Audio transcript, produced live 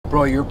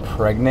Bro, you're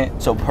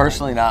pregnant? So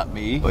personally not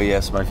me, but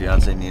yes, my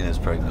fiance Nina is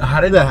pregnant. How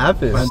did that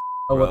happen?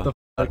 What the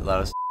fuck? A lot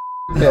of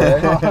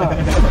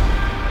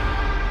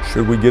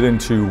Should we get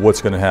into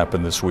what's going to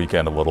happen this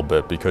weekend a little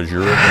bit? Because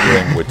you're in the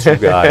ring with two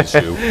guys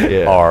who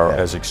are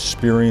as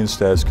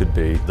experienced as could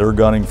be. They're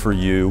gunning for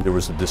you. There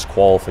was a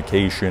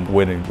disqualification,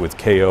 winning with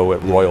KO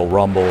at Royal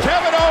Rumble.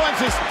 Kevin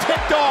Owens is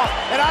ticked off,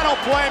 and I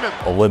don't blame him.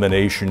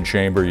 Elimination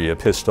Chamber, you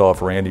pissed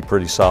off Randy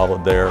pretty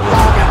solid there. Logan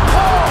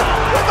Paul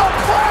with the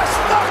brass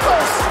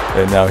knuckles.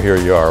 And now here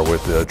you are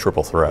with the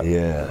triple threat.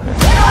 Yeah.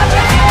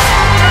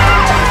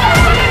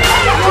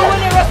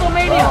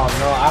 Oh,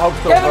 no, I hope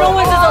so. Kevin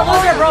Owens is a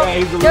loser, bro.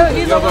 Yeah,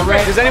 he's a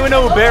loser. Does anyone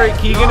know who Barry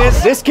Keegan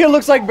is? This kid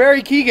looks like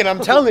Barry Keegan, I'm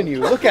telling you.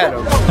 Look at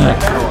him.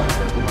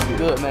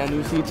 Good, man.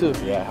 You see too.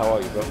 Yeah, how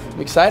are you, bro? I'm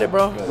excited,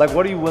 bro. Like,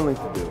 what are you willing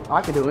to do?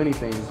 I can do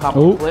anything. Pop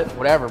a flip,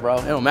 whatever, bro.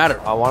 It don't matter.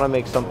 I want to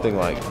make something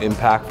like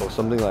impactful,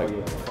 something like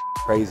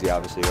crazy,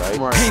 obviously, right? Ain't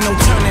no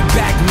turning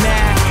back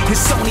now.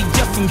 It's only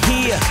up from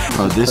here.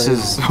 Bro, this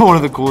is one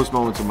of the coolest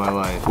moments of my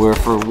life, where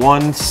for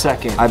 1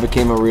 second I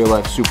became a real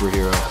life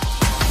superhero.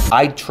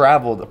 I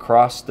traveled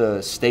across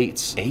the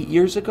states 8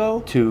 years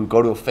ago to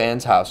go to a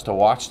fan's house to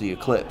watch the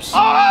eclipse.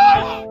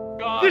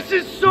 Oh, this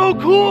is so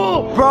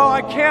cool! Bro,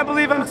 I can't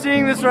believe I'm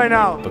seeing this right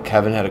now. But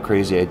Kevin had a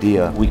crazy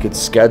idea. We could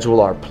schedule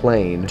our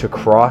plane to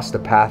cross the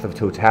path of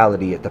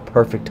totality at the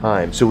perfect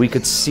time so we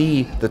could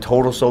see the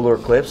total solar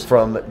eclipse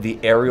from the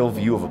aerial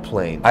view of a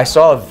plane. I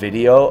saw a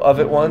video of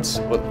it once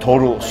with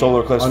total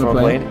solar eclipse from a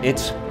plane.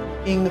 It's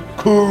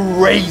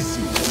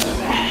crazy.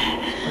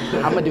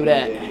 I'm gonna do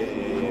that.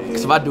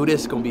 Because if I do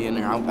this, it's going to be in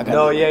there.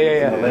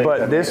 Yeah.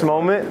 But this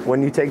moment,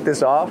 when you take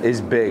this off, is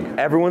big.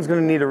 Everyone's going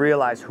to need to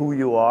realize who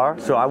you are.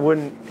 So I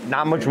wouldn't,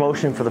 not much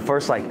motion for the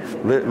first, like,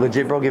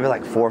 legit, bro, give it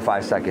like 4 or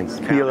 5 seconds.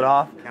 Peel it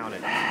off. Count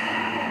it.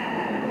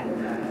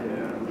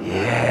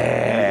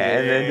 Yeah.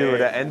 And then do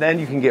it. And then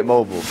you can get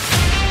mobile.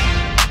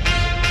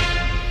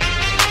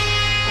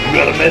 You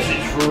got a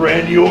message for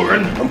Randy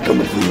Orton? I'm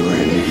coming for you,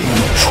 Randy.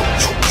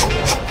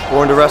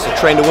 Born to wrestle,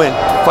 train to win.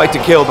 Fight to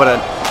kill, but I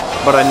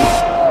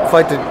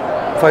fight to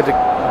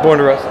born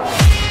to wrestle.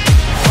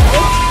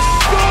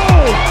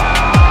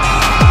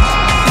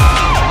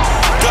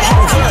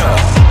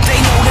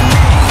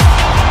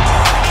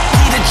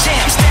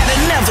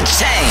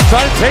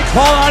 Trying to take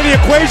Paul out of the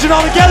equation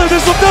altogether.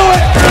 This will do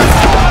it.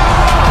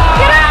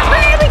 Get up,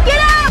 baby,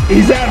 get up!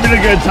 He's having a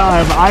good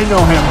time. I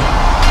know him.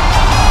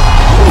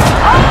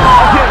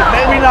 Okay,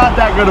 maybe not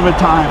that good of a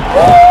time.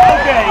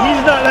 Okay,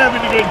 he's not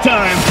having a good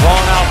time.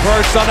 Falling out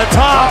first on the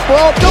top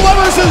rope,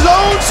 delivers his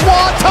own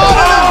swanton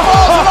and then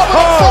falls into the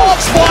frog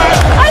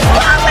splash. Let's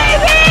go,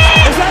 baby!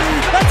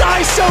 That's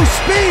ISO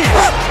speed.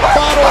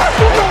 Bottle.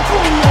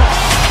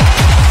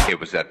 It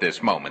was at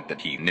this moment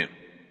that he knew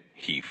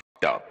he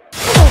f***ed up.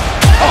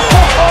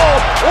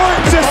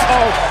 Orton just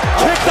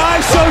kicked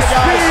ISO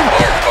speed.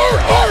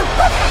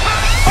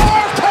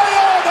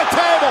 RKO on the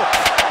table.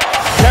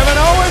 Kevin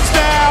Owens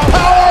down.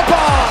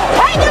 Powerbomb.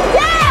 Take him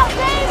down,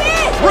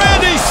 baby!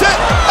 Randy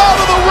sitting out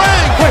of the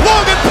ring.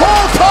 Logan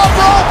Paul top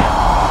rope.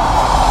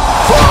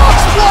 Frog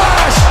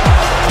splash.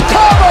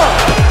 Cover.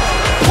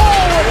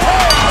 Paul with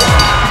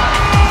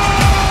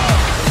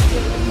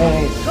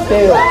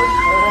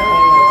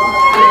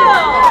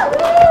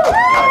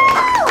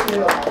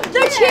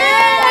The champ!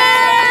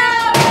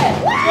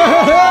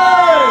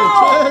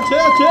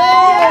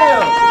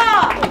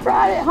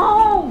 Brought it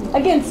home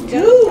against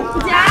Duke.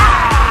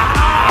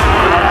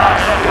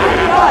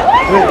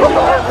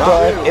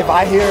 If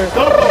I hear,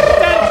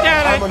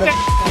 I'm gonna,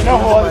 you know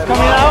who's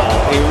coming out?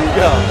 Here we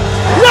go.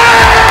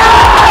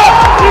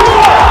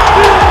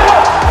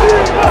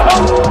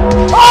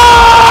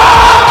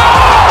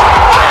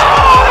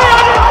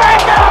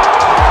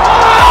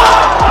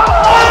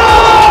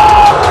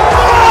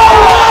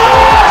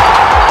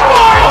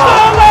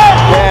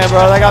 Yeah, bro,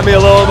 that got me a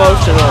little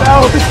emotional.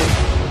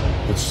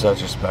 It's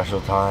such a special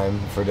time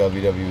for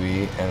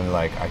WWE, and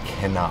like, I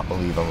cannot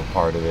believe I'm a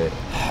part of it.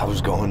 I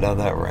was going down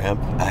that ramp,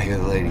 I hear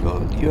the lady go,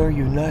 "You're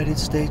United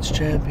States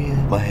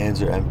champion." My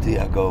hands are empty.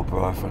 I go,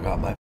 "Bro, I forgot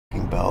my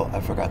f***ing belt. I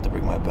forgot to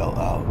bring my belt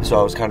out." So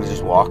I was kind of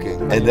just walking,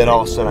 and then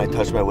all of a sudden I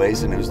touched my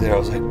waist and it was there. I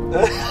was like,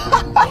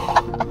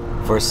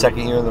 for a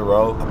second year in a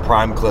row, a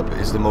Prime clip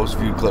is the most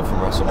viewed clip from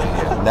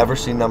WrestleMania. Never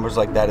seen numbers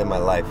like that in my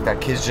life.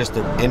 That kid's just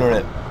an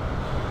internet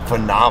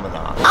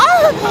phenomenon.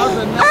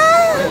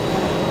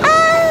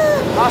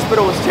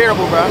 Hospital was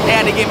terrible, bro. They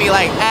had to give me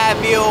like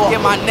Advil,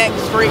 get my neck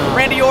straight.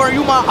 Randy Orton,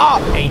 you my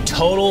op. A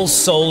total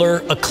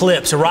solar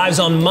eclipse arrives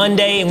on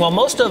Monday, and while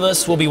most of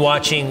us will be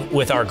watching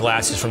with our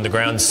glasses from the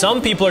ground, some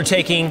people are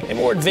taking a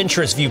more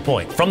adventurous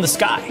viewpoint from the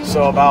sky.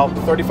 So about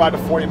 35 to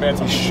 40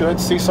 minutes, you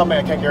should see something.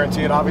 I can't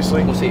guarantee it,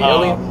 obviously. We'll see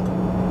alien.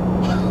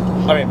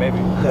 I mean,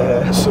 maybe.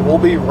 So we'll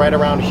be right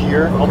around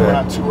here. Hope we're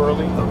not too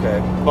early.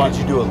 Okay. But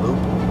did you do a loop?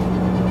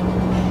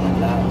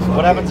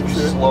 What happens if you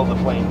slow the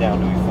plane down?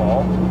 Do we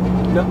fall?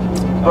 No.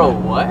 Bro,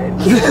 what?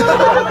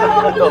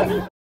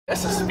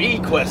 That's a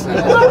speed question.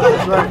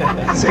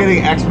 It's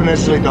getting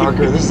exponentially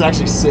darker. This is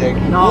actually sick.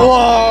 No.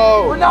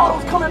 Whoa!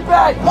 Ronaldo's coming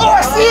back. Oh,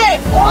 I see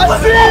it! I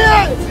see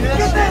it!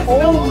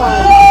 Oh my!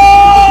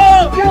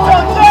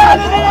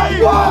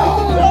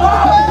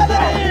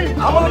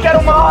 I'm gonna look at him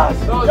in my eyes.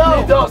 Bro!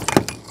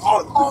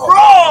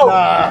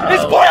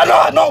 It's blurry.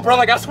 No, bro.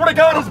 Like, I swear to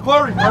God, it's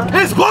blurry, bro.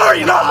 It's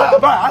blurry. No,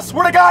 bro. I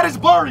swear to God, it's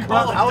blurry, bro.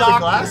 How are the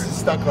glasses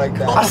stuck like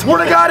that? I swear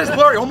to God, it's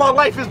blurry. All my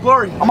life is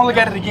blurry. I'm gonna look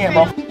at it again,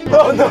 bro.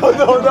 No.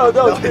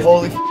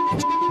 Holy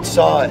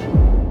saw it.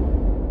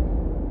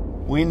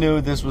 We knew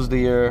this was the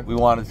year we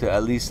wanted to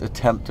at least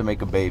attempt to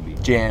make a baby.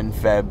 Jan,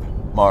 Feb,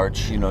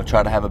 March, you know,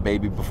 try to have a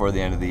baby before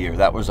the end of the year.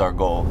 That was our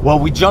goal. Well,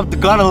 we jumped the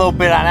gun a little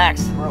bit on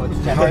accident. Bro, it's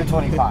January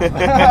 25.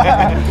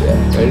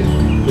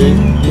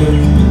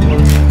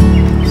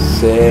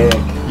 Sick.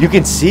 You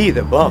can see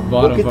the bump.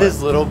 Look at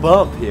this little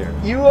bump here.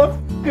 You are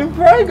f***ing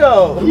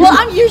prego. Well,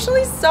 I'm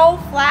usually so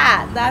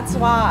flat. That's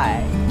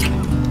why.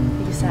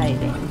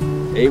 Exciting.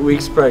 8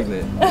 weeks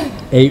pregnant.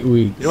 8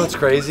 weeks. You know what's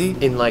crazy?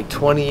 In like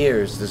 20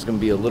 years, there's gonna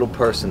be a little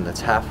person that's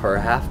half her,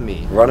 half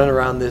me, running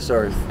around this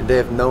earth, and they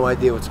have no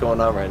idea what's going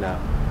on right now.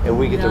 And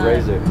we get to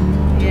raise her.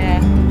 Yeah.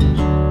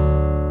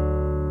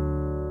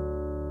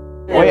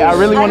 Wait, I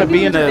really want to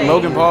be in the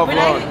Logan Paul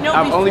vlog.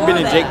 I've only been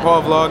in Jake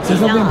Paul vlogs. Say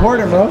something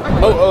important, bro.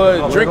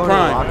 Drink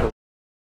Prime.